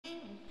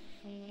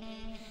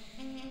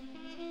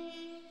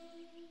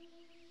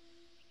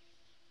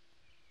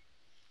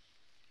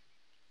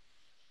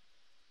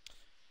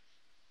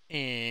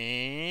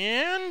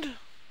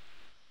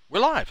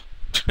live.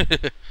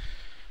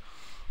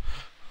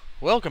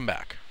 Welcome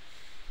back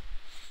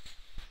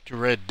to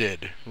Red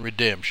Dead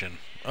Redemption.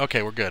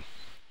 Okay, we're good.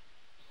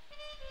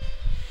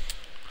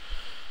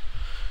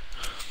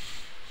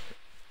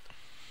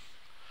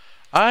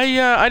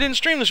 I didn't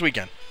stream this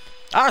weekend.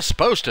 I was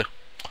supposed to,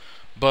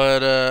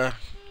 but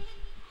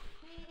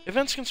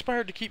events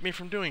conspired to keep me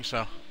from doing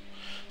so.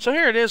 So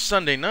here it is,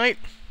 Sunday night,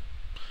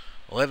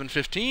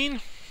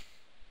 11:15.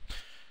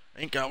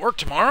 Ain't got work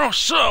tomorrow,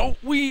 so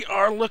we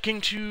are looking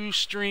to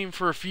stream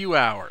for a few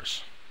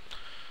hours.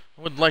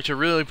 I would like to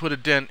really put a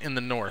dent in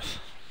the north.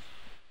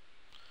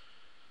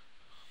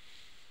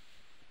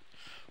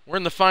 We're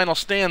in the final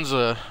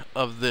stanza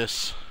of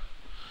this.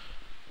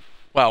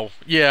 Well,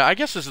 yeah, I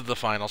guess this is the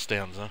final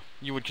stanza.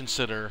 You would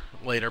consider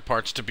later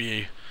parts to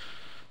be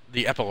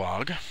the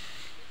epilogue.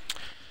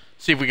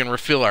 See if we can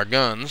refill our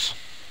guns.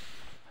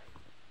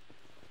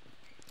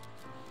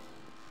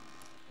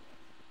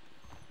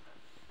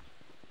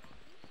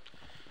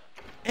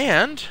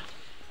 And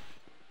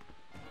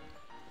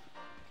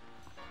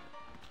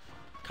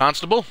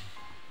Constable.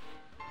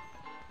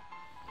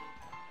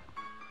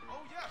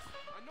 Oh yes,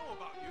 I know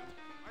about you.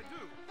 I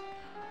do.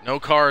 No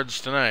cards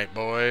tonight,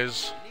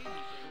 boys.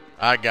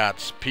 I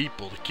got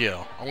people to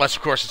kill. Unless,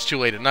 of course, it's too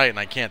late at night and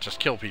I can't just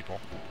kill people.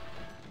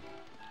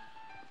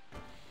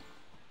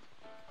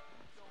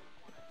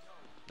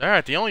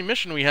 Alright, the only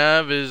mission we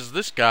have is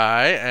this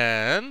guy,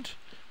 and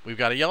we've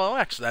got a yellow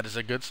X. That is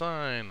a good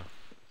sign.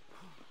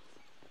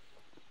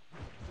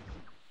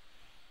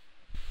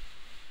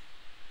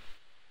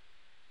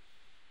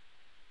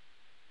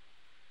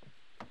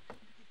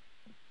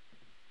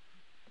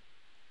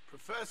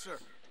 Professor.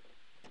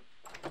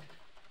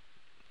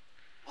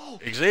 Oh,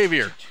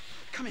 Xavier.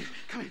 come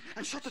in,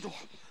 and shut the door.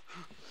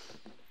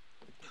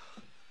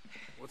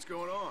 What's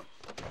going on?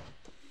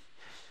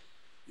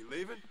 You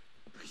leaving?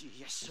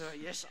 Yes, sir.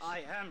 Yes,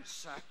 I am,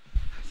 sir.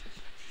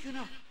 You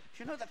know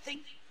the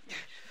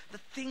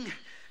thing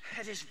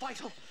that is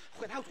vital,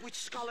 without which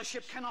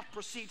scholarship cannot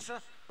proceed, sir.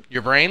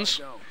 Your brains?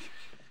 Don't.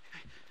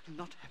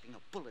 Not having a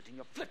bullet in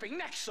your flipping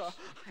neck, sir.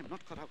 I'm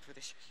not cut out for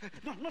this.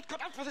 Not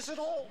cut out for this at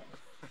all.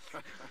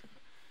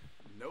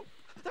 Nope.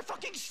 They're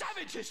fucking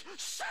savages!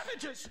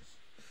 Savages!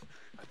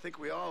 I think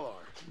we all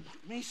are.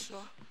 Not me, sir.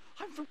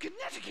 I'm from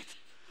Connecticut.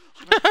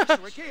 I'm a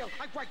professor at Yale.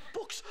 I write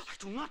books. I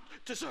do not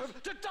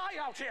deserve to die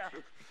out here.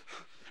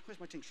 Where's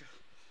my tincture?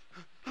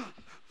 Oh,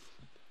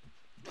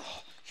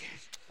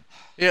 yes.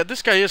 Yeah,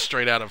 this guy is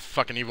straight out of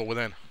fucking Evil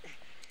Within.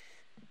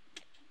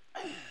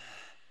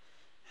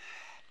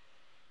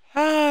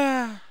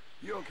 Ah,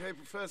 You okay,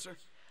 Professor?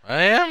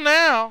 I am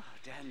now.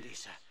 Dandy,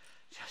 sir.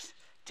 Just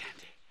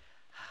dandy.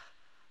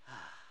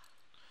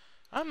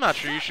 I'm not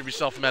sure you should be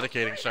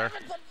self-medicating, sir.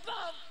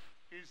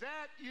 Is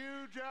that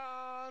you,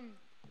 John?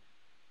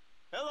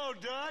 Hello,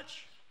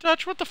 Dutch.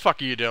 Dutch, what the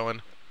fuck are you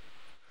doing?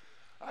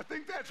 I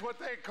think that's what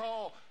they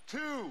call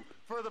two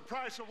for the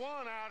price of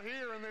one out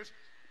here in this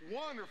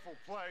wonderful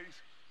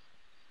place.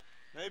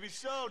 Maybe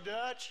so,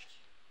 Dutch.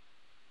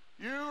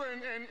 You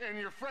and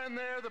your friend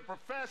there, the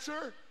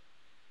professor,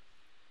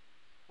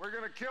 we're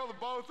gonna kill the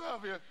both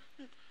of you.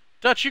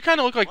 Dutch, you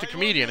kind of look like the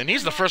comedian, and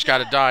he's the first guy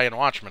to die in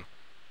Watchmen.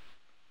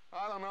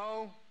 I don't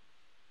know.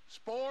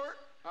 Sport,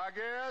 I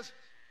guess.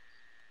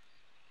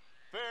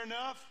 Fair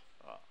enough.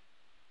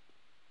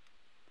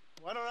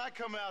 Why don't I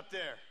come out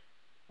there?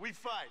 We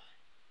fight.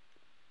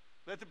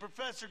 Let the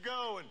professor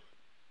go and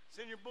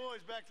send your boys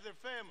back to their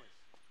families.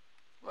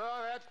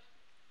 Well,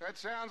 that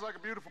sounds like a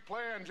beautiful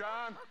plan,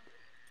 John.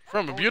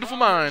 From a beautiful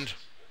mind.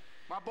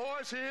 My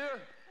boys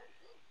here,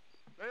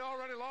 they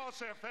already lost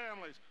their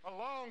families a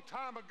long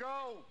time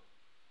ago.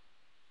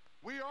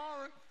 We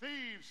aren't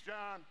thieves,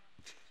 John.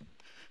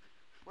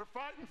 We're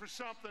fighting for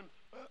something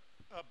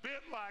a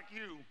bit like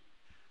you.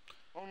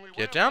 Only Get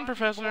we're down, fighting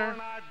Professor. for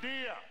an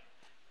idea,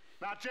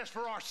 not just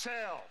for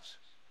ourselves.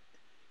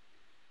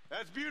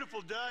 That's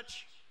beautiful,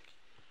 Dutch.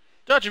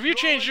 Dutch, have you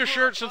changed your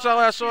shirt since I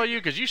last saw you?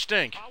 Because you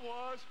stink. I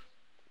was.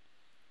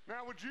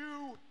 Now, would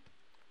you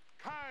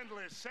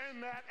kindly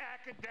send that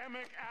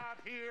academic out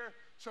here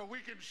so we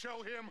can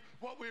show him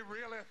what we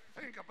really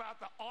think about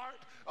the art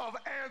of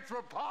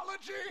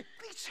anthropology?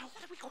 Lisa,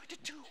 what are we going to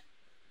do?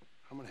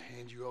 I'm gonna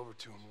hand you over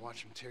to him and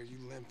watch him tear you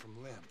limb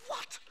from limb.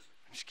 What?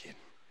 I'm just kidding.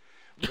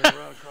 We're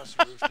around across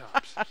the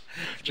rooftops.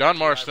 John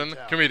Marston,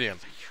 comedian.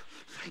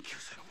 Thank you,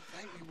 sir.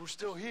 Thank me, we're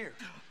still here.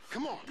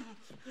 Come on.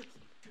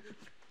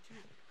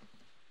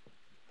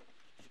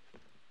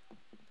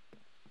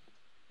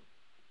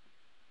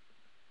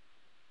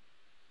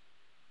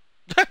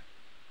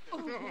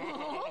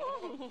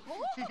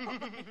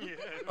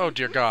 Oh,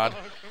 dear God.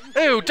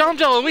 Ew, Dom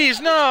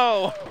DeLuise,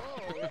 no!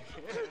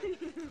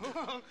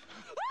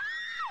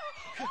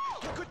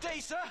 Good day,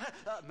 sir.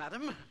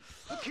 Madam.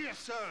 Look here,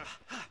 sir.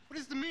 What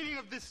is the meaning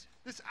of this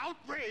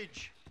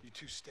outrage? You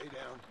two stay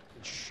down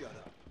and shut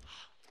up.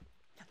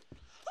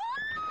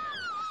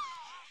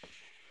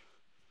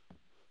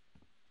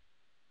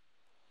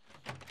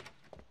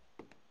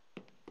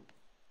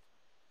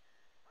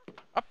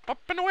 Up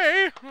and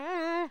away.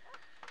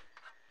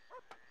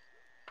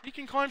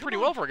 He can climb pretty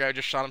well for a guy who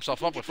just shot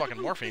himself up with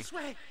fucking morphine. This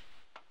way.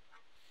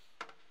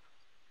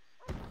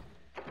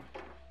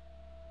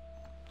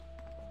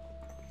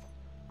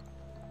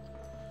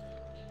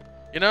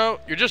 You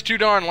know, you're just too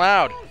darn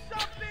loud.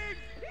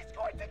 He's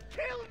going to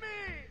kill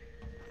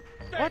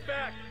me! Stay What?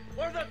 back,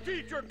 or the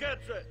teacher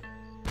gets it!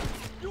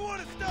 You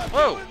want to stop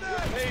Whoa. doing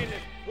that? Pain is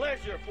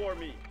pleasure for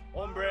me,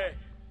 hombre.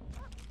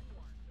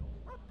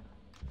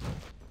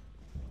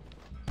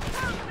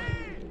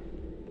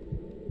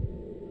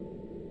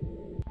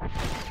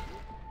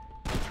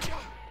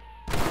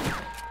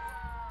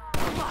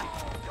 My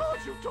God,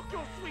 you took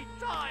your sweet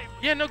time.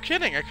 Yeah, no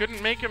kidding. I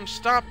couldn't make him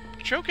stop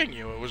choking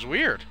you. It was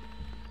weird.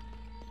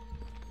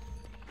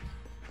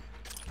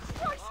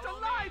 Christ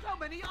alive, how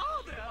many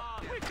are there?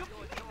 We're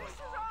completely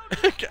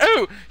surrounded.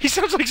 Oh, he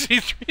sounds like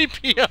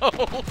C-3PO.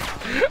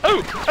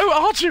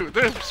 Oh,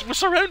 R2. We're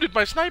surrounded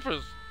by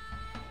snipers.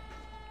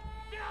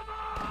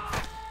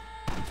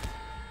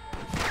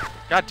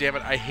 God damn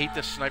it, I hate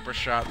this sniper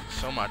shot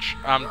so much.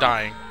 I'm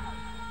dying.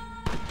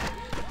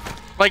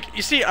 Like,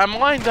 you see, I'm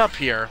lined up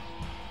here,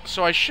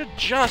 so I should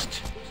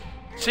just...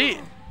 See?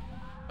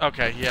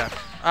 Okay, yeah.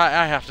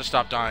 I have to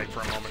stop dying for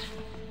a moment.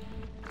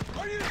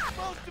 Are you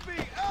supposed to be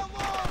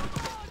outlaws?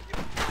 You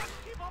can't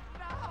give up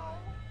now.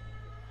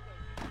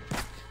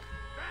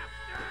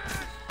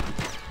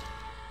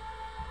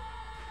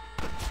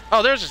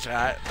 Oh, there's his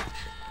hat.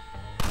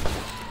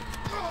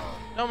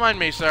 Don't mind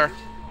me, sir.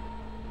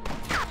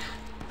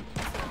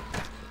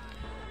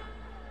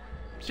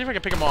 See if I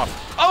can pick him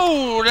off.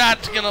 Oh,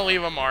 that's gonna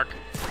leave a mark.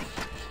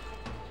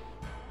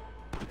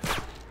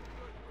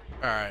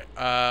 Alright,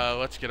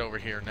 let's get over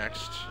here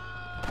next.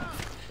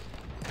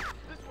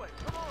 This way,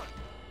 come on.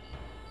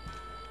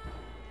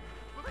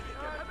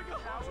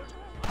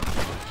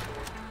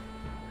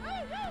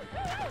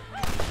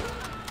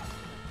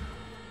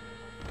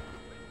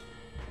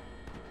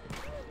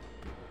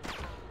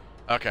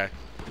 Okay.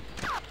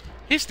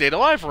 He stayed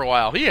alive for a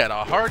while. He had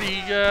a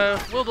hearty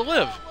will to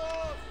live.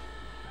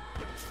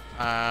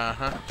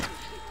 Uh-huh.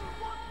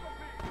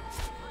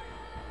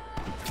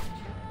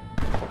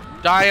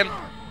 Dying.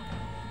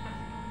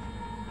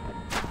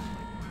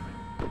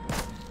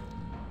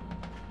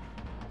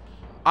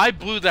 I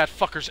blew that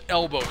fucker's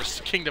elbow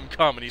to Kingdom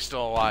Come and he's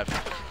still alive.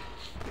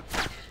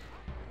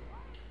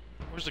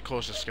 Where's the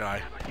closest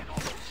guy?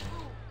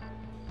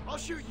 I'll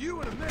shoot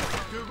you in a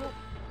minute, Dougal.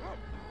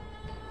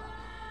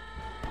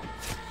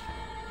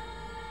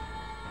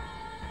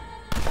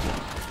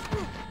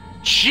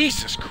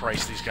 Jesus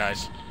Christ, these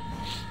guys.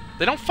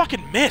 They don't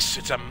fucking miss.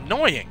 It's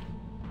annoying.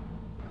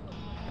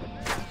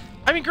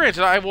 I mean,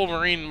 granted, I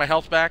Wolverine my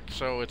health back,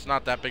 so it's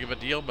not that big of a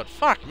deal, but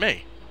fuck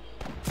me.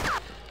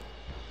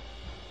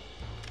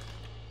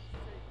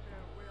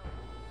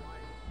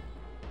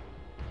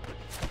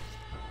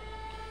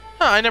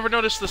 Huh, I never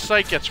noticed the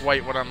sight gets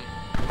white when I'm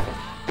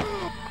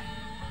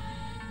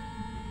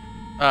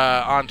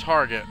on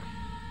target.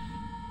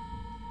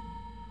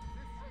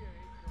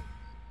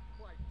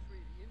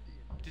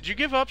 Did you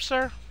give up,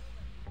 sir?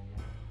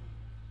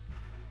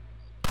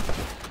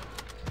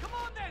 Come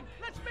on then,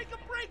 let's make a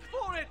break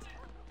for it.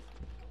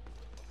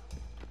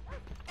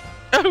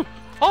 Oh,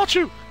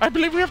 Archu! I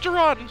believe we have to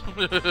run.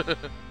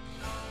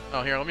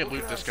 Oh, here, let me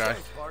loot this guy.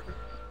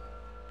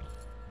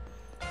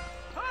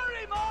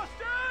 Hurry,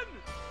 Marston!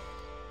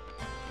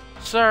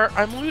 Sir,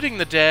 I'm looting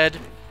the dead.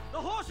 The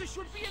horses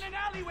should be in an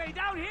alleyway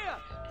down here.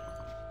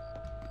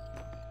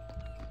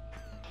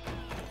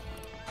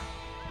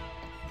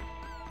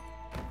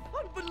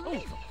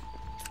 Unbelievable.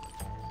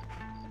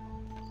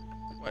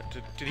 What,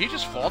 did he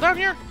just fall down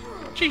here?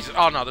 Jesus.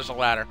 Oh, no, there's a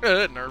ladder.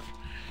 Nerf.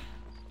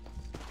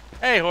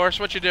 Hey, horse,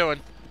 what you doing?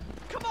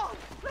 Come on,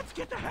 let's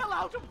get the hell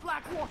out of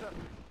Blackwater.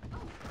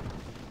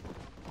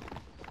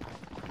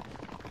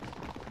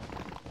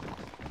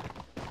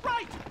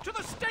 Right, to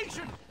the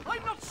station.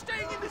 I'm not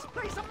staying in this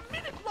place a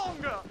minute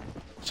longer.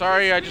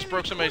 Sorry, I just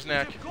broke somebody's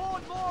neck. Couldn't have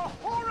gone more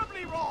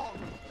horribly wrong.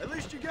 At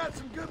least you got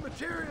some good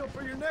material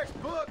for your next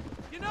book.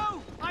 You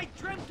know, I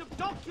dreamt of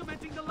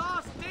documenting the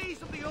last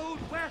days of the Old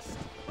West.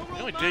 The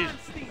only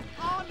romance, days- the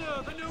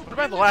honor, the nobility. What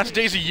about the last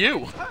days of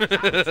you?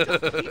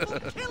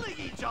 People killing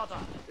each other.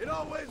 It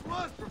always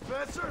was,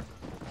 Professor.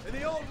 And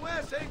the Old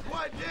West ain't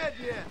quite dead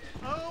yet.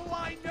 Oh,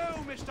 I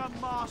know, Mr.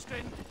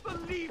 Marston.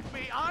 Believe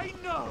me, I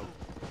know.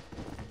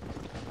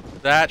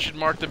 That should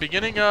mark the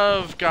beginning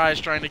of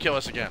guys trying to kill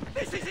us again.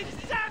 This is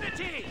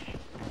insanity.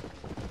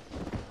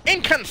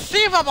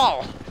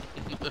 Inconceivable!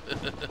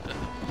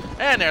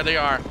 And there they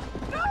are.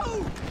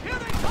 No! Here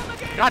they come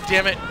again! God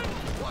damn it.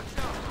 Watch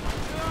out!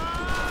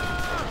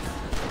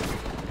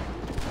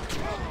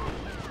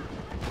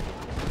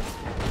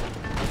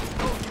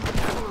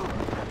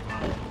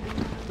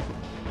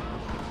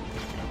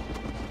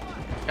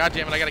 God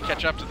damn it, I gotta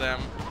catch up to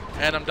them.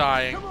 And I'm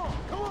dying. Come on,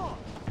 come on.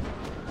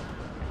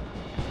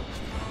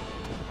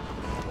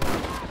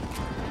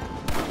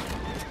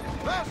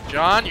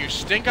 John, you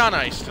stink on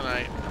ice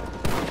tonight.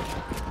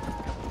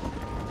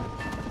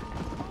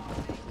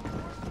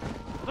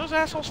 Are those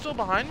assholes still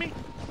behind me?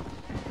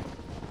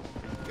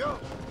 Go.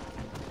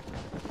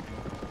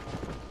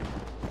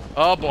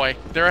 Oh boy,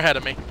 they're ahead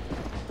of me.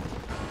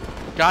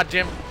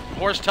 Goddamn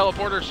horse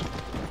teleporters.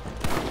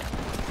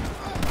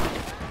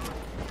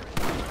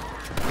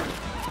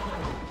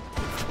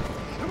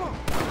 Come on.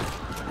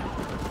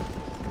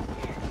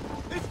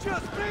 It's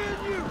just me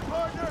and you,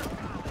 partner.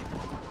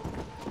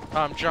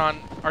 John,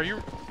 are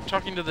you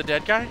talking to the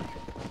dead guy?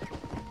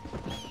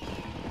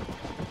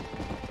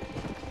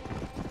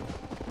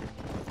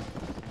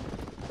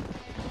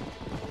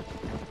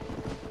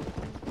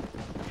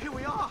 Here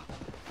we are.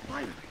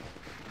 Finally.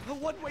 A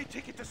one-way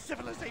ticket to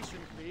civilization,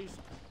 please.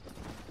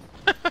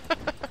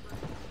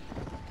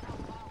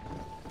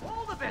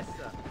 All the best,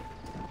 sir.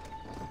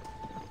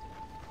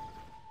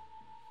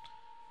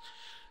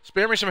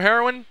 Spare me some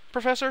heroin,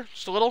 Professor?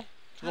 Just a little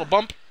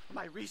bump.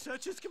 My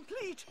research is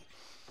complete.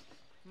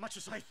 Much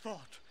as I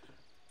thought.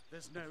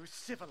 There's no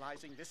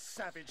civilizing this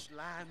savage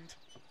land.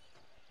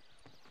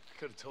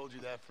 Could have told you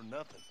that for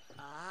nothing.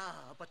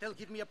 Ah, but they'll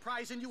give me a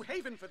prize in New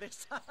Haven for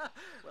this.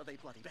 Well, they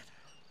bloody better.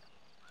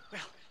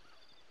 Well,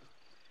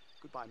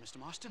 goodbye, Mr.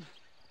 Marston.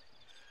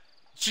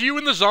 See you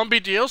in the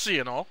zombie DLC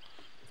and all.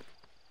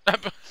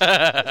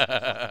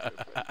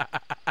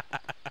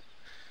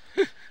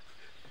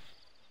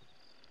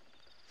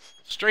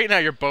 Straighten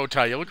out your bow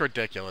tie. You look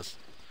ridiculous.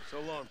 So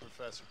long,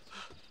 Professor.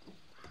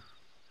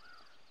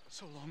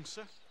 So long,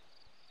 sir.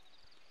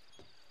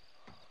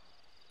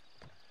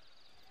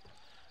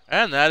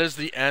 And that is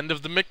the end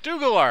of the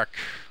McDougal arc.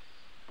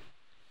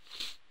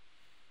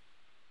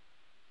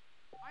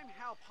 I'm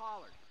Hal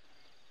Pollard.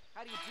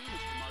 How do you do,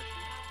 Mr. Marston?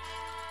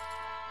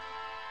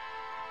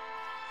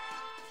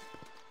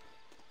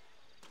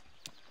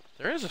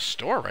 There is a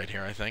store right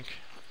here, I think.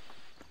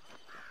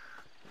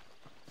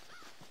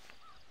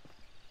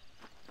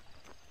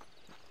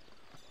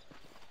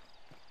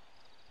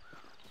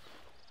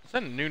 Is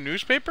that a new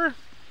newspaper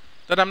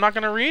that I'm not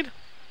going to read?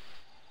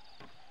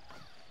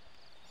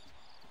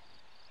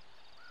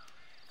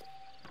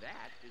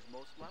 That is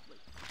most lovely.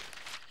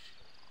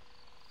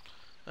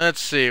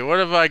 Let's see, what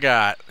have I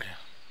got?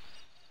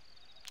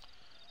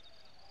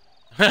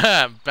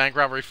 Bank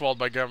robbery followed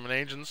by government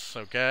agents,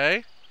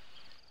 okay.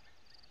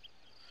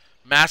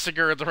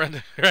 Massacre at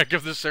the wreck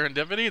of the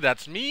Serendipity,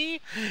 that's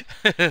me.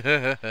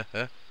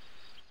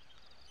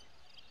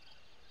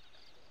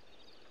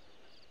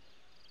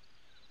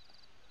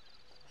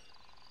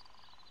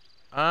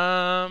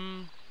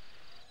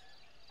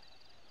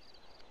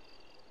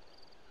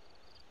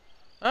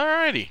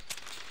 Alrighty.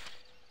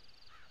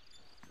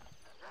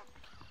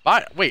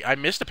 Bye. Wait, I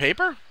missed a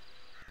paper?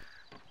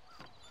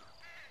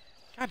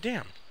 God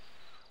damn.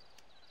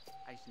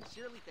 I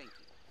sincerely thank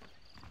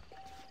you.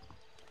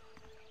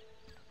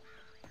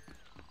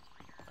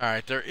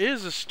 Alright, there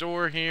is a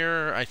store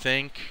here, I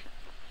think.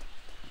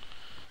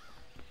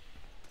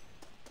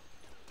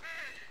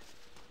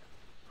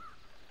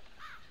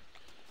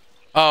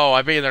 Oh,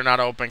 I bet they're not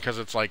open because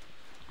it's like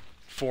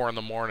 4 in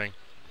the morning.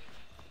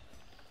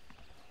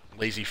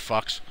 Lazy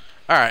fucks.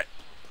 Alright.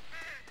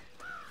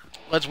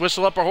 Let's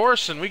whistle up a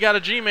horse, and we got a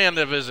G-Man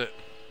to visit.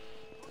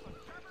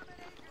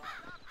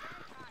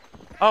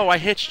 Oh, I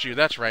hitched you.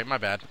 That's right. My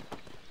bad.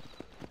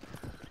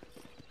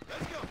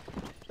 Let's go.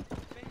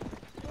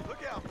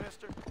 Look out,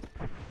 mister.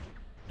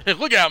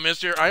 Look out,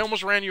 mister. I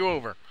almost ran you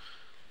over.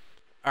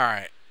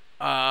 Alright.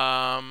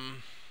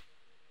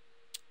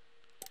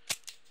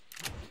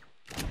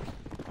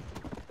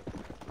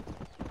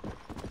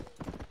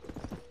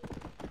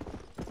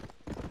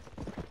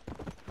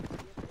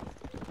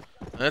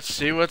 Let's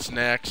see what's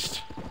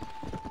next.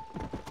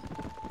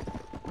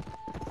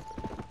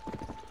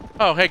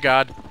 Oh, hey,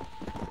 God.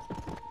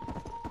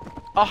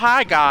 Oh,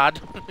 hi,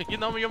 God. You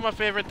know me, you're my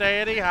favorite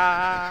deity.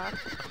 Hi.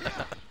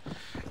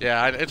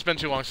 Yeah, it's been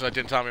too long since I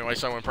did Tommy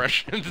Wiseau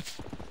impressions.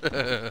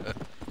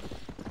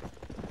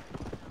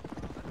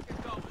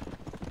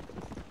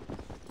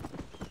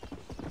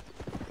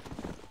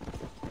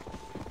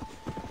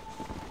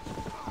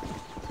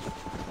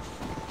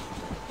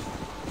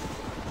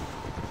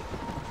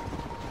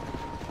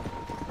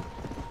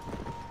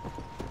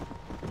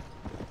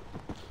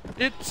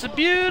 It's a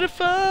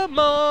beautiful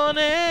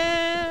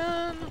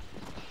morning.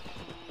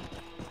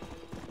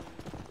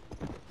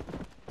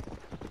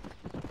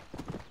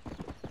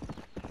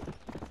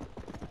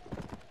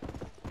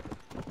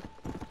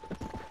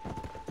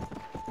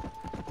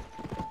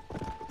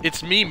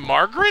 It's me,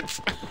 Margaret?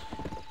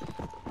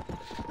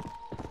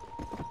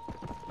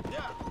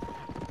 Yeah.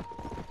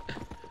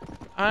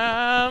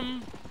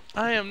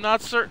 I am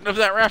not certain of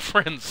that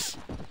reference.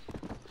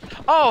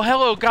 Oh,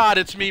 hello, God,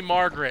 it's me,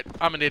 Margaret.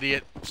 I'm an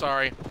idiot.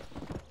 Sorry.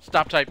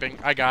 Stop typing.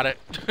 I got it.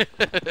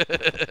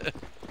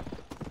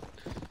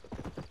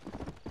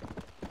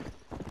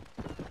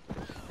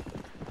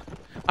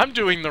 I'm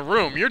doing The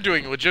Room. You're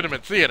doing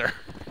legitimate theater.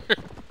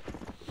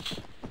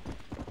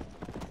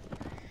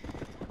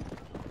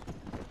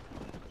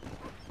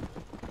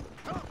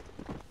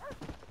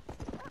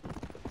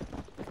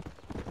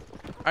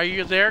 Are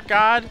you there,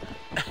 God?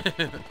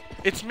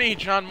 It's me,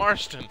 John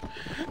Marston.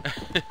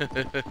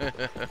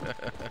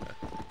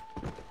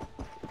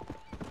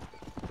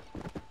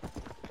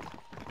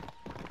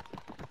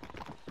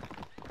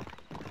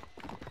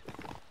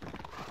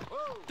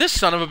 This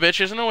son of a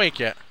bitch isn't awake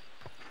yet.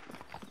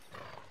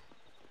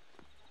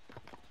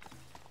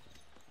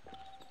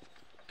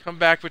 Come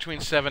back between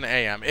 7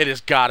 a.m. It has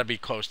got to be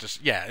close to...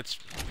 Yeah, it's...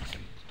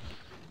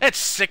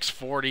 It's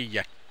 6:40,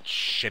 you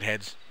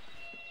shitheads.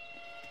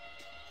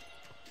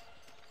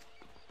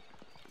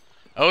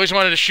 I always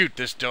wanted to shoot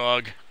this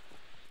dog.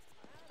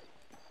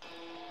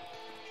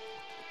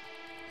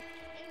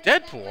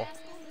 Deadpool?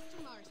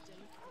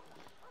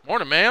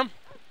 Morning, ma'am.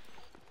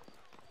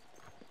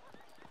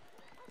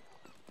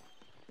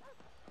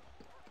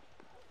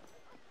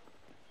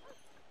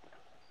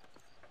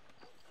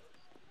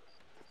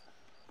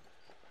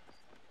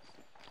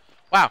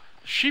 Wow,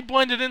 she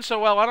blended in so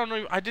well, I don't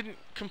know, I didn't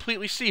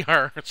completely see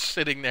her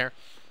sitting there.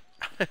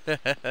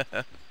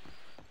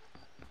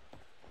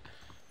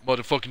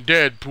 Motherfucking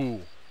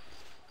Deadpool.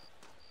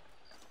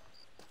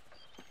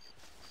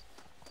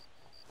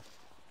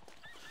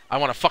 I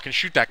want to fucking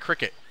shoot that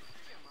cricket.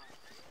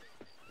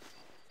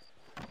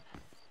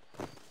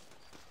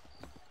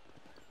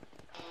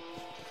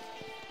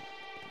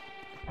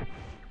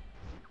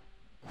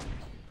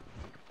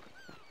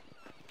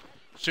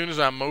 As soon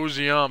as I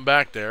mosey on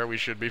back there, we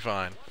should be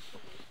fine.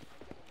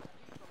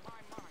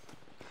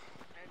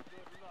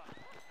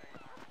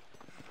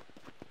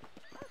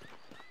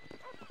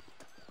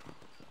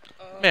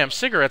 Ma'am,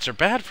 cigarettes are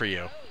bad for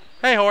you.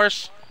 Hey,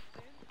 horse.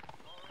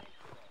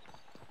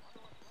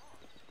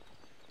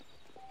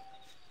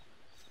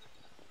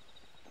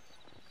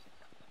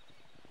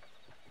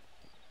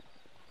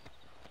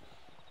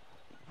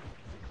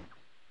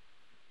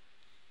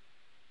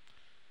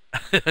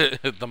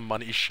 The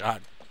money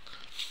shot.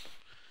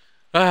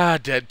 Ah,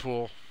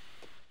 Deadpool.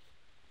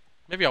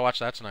 Maybe I'll watch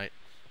that tonight.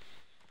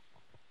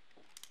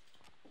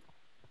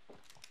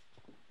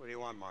 What do you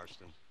want,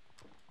 Marston?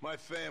 My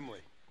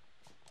family.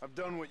 I've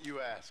done what you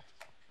asked.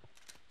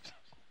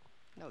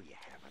 No, you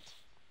haven't.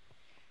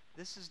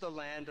 This is the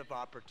land of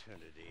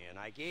opportunity, and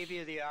I gave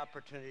you the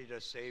opportunity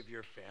to save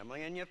your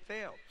family, and you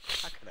failed.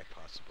 How could I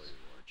possibly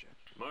reward you?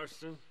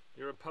 Marston,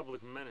 you're a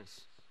public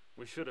menace.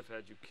 We should have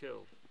had you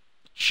killed.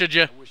 Should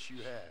you? I wish you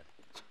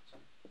had.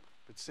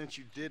 But since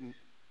you didn't,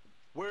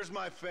 where's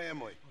my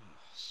family?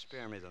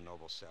 Spare me the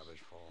noble savage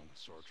fall on the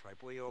sword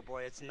tripe, will you, old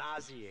boy? It's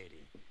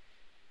nauseating.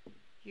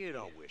 You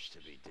don't wish to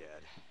be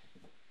dead.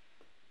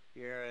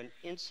 You're an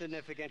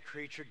insignificant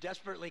creature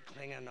desperately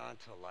clinging on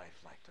to life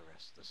like the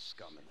rest of the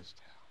scum in this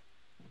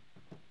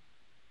town.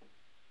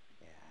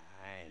 Yeah,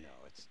 I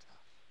know it's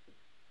tough.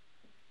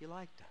 You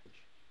like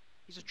Dutch.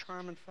 He's a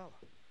charming fella.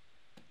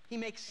 He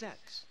makes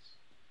sense.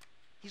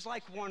 He's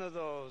like one of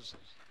those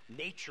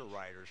nature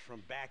writers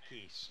from back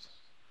east.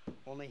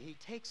 Only he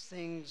takes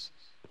things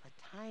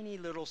a tiny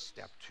little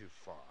step too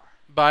far.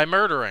 By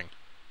murdering.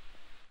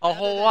 A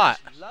whole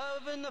lot.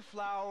 Loving the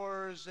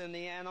flowers and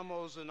the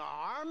animals and the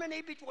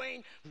harmony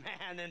between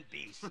man and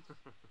beast.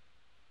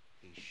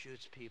 He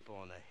shoots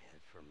people in the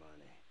head for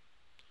money.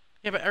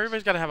 Yeah, but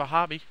everybody's got to have a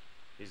hobby.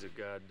 He's a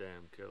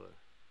goddamn killer.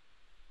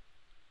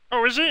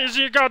 Oh, is he? Is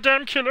he a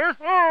goddamn killer?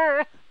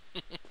 Oh!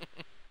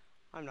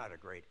 I'm not a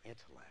great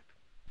intellect,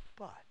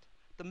 but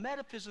the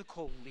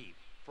metaphysical leap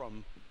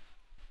from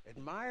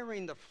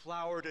admiring the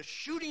flower to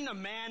shooting a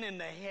man in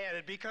the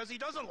head because he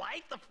doesn't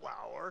like the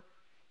flower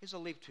is a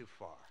leap too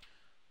far.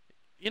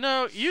 You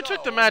know, you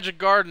took the Magic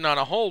Garden on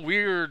a whole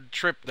weird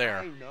trip there.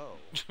 I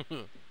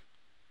know.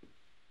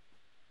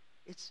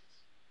 It's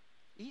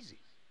easy.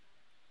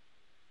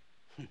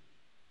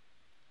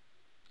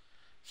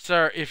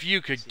 Sir, if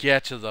you could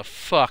get to the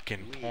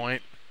fucking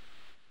point.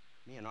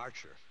 Me and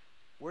Archer,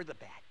 we're the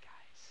bad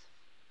guys.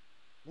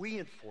 We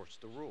enforce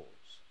the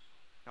rules.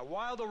 Now,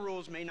 while the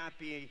rules may not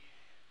be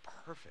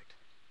perfect,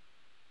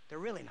 they're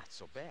really not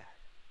so bad.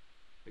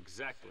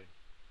 Exactly.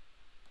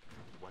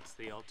 What's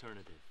the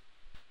alternative?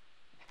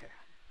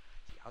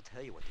 See, I'll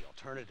tell you what the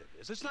alternative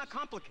is. It's not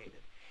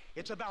complicated.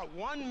 It's about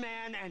one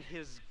man and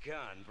his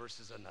gun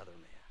versus another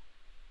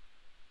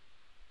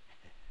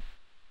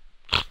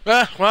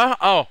man.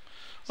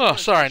 Oh,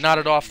 sorry,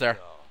 nodded off there.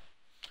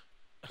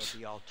 But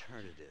the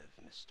alternative,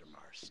 Mr.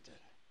 Marston,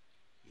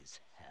 is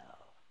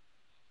hell.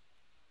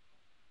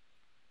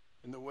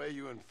 And the way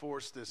you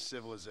enforce this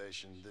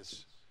civilization,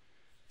 this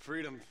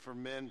freedom for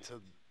men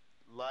to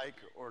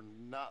like or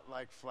not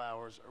like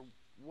flowers, or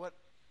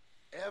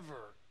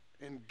whatever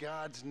in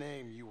God's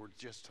name you were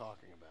just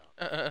talking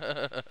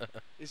about,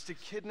 is to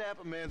kidnap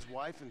a man's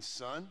wife and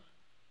son?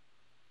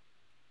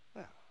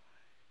 Well,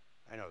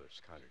 I know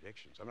there's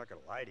contradictions. I'm not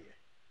going to lie to you.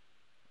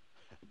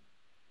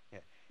 Yeah,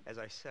 as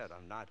I said,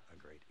 I'm not a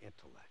great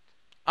intellect.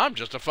 I'm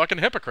just a fucking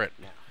hypocrite.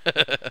 Now,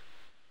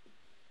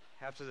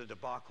 after the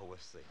debacle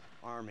with the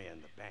army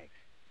and the bank,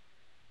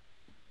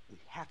 we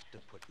have to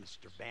put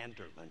Mr.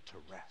 Vanderlyn to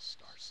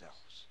rest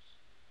ourselves.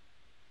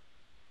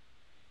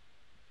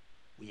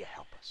 Will you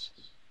help us?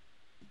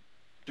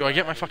 Do I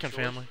get my fucking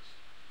family?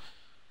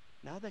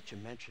 Now that you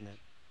mention it,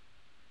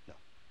 no.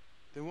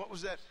 Then what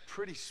was that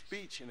pretty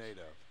speech in aid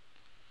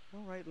of?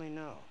 Don't rightly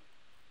know,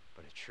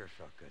 but it sure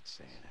felt good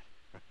saying it.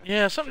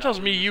 Yeah, something tells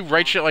me you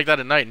write shit like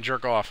that at night and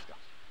jerk off.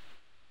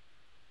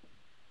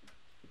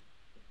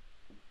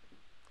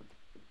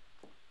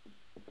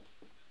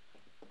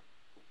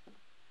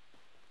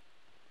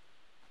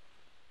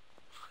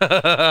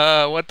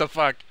 What the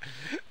fuck?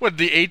 What,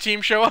 the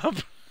A-Team show up?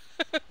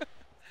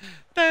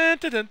 Dun,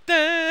 dun, dun,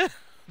 dun.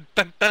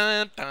 Dun,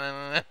 dun,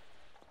 dun.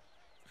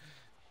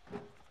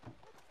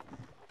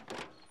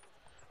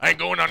 I ain't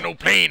going on no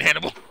plane,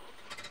 Hannibal.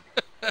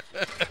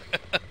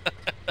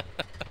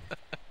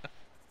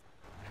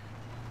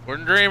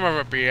 Wouldn't dream of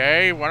it,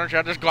 BA. Why don't you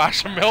have this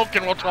glass of milk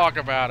and we'll talk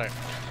about it?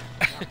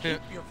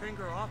 Keep your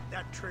finger off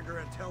that trigger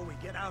until we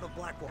get out of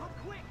Blackwater.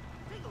 Quick,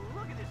 take a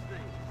look at this thing.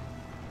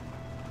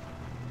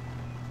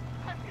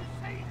 Have you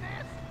seen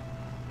this?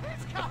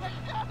 It's got a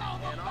gun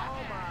on the back. In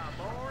all my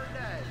born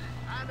days,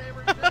 I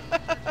never seen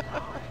such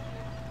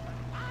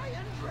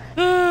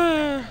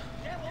a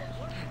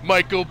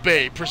Michael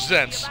Bay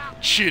presents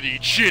Chitty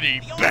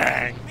Chitty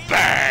Bang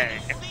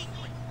Bang.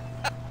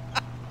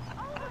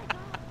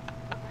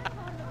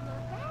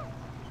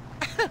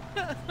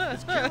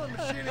 This killing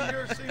machine of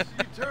yours seems to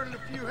be turning a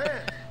few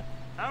heads.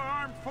 Our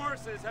armed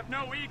forces have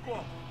no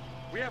equal.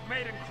 We have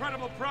made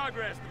incredible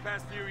progress the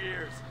past few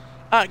years.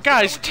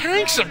 Guys,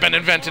 tanks have been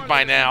invented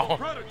by now.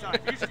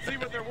 Prototype. You should see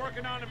what they're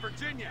working on in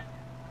Virginia.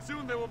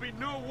 Soon there will be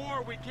no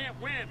war we can't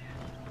win.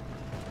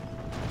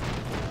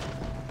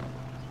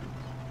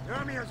 The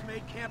Army has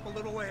made camp a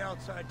little way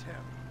outside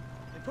town.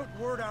 They put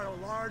word out a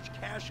large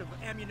cache of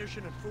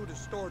ammunition and food is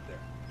stored there.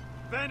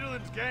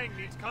 Vanderland's gang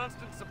needs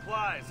constant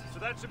supplies, so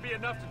that should be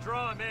enough to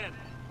draw him in.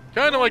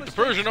 Kind of like the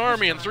Persian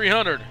army in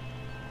 300.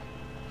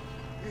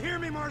 You hear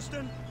me,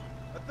 Marston?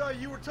 I thought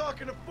you were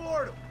talking to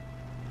Fordham.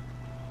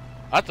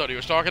 I thought he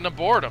was talking to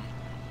boredom.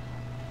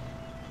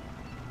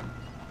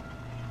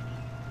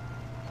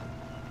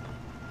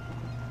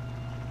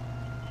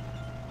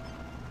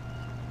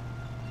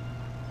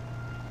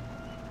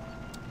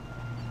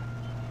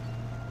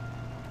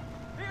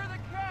 Here they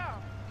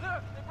come.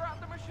 Look, they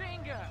brought the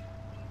machine gun.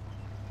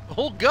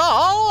 Oh,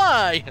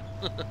 golly!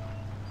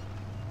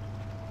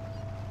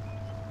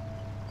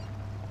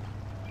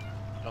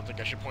 Don't think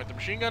I should point the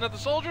machine gun at the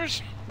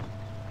soldiers?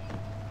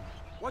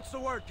 What's the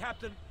word,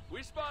 Captain?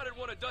 We spotted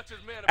one of Dutch's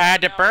men.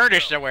 The bird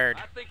is the word.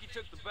 I think he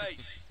took the bait.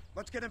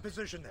 Let's get in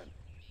position then.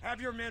 Have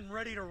your men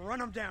ready to run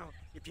them down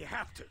if you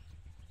have to.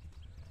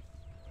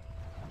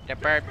 The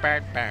bird.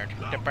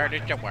 The bird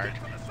is the word.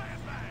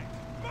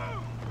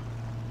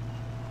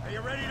 Are you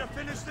ready to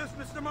finish this,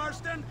 Mr.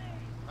 Marston?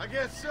 I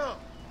guess so.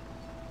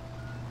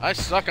 I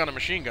suck on a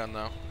machine gun,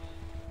 though.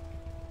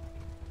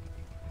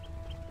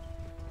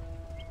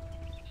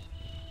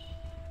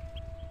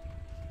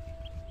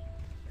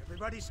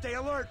 Everybody stay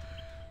alert.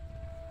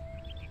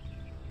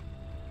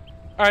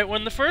 Alright,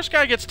 when the first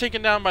guy gets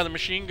taken down by the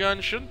machine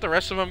gun, shouldn't the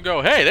rest of them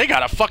go, hey, they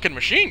got a fucking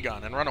machine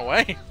gun, and run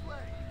away?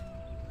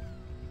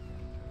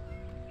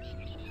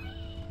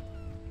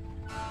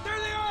 There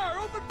they are!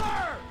 Open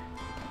fire!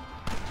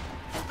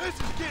 This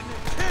is getting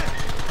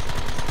intense.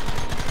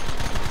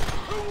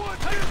 Who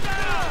wants this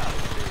down?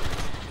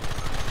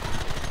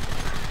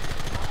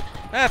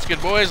 That's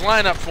good, boys.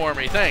 Line up for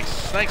me. Thanks.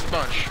 Thanks a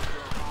bunch.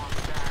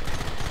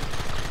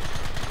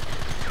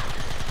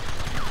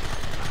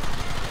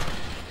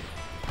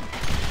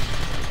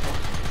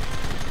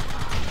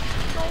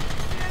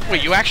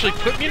 Wait, you actually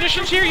put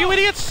munitions here, you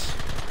idiots?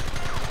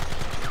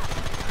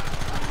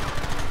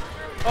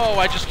 Oh,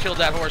 I just killed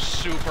that horse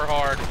super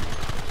hard.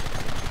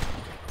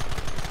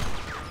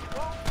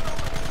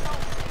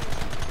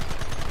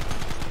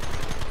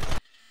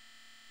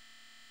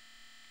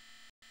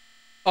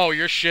 Oh,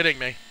 you're shitting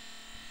me.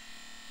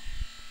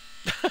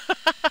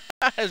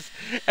 Is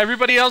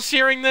everybody else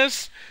hearing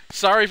this?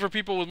 Sorry for people with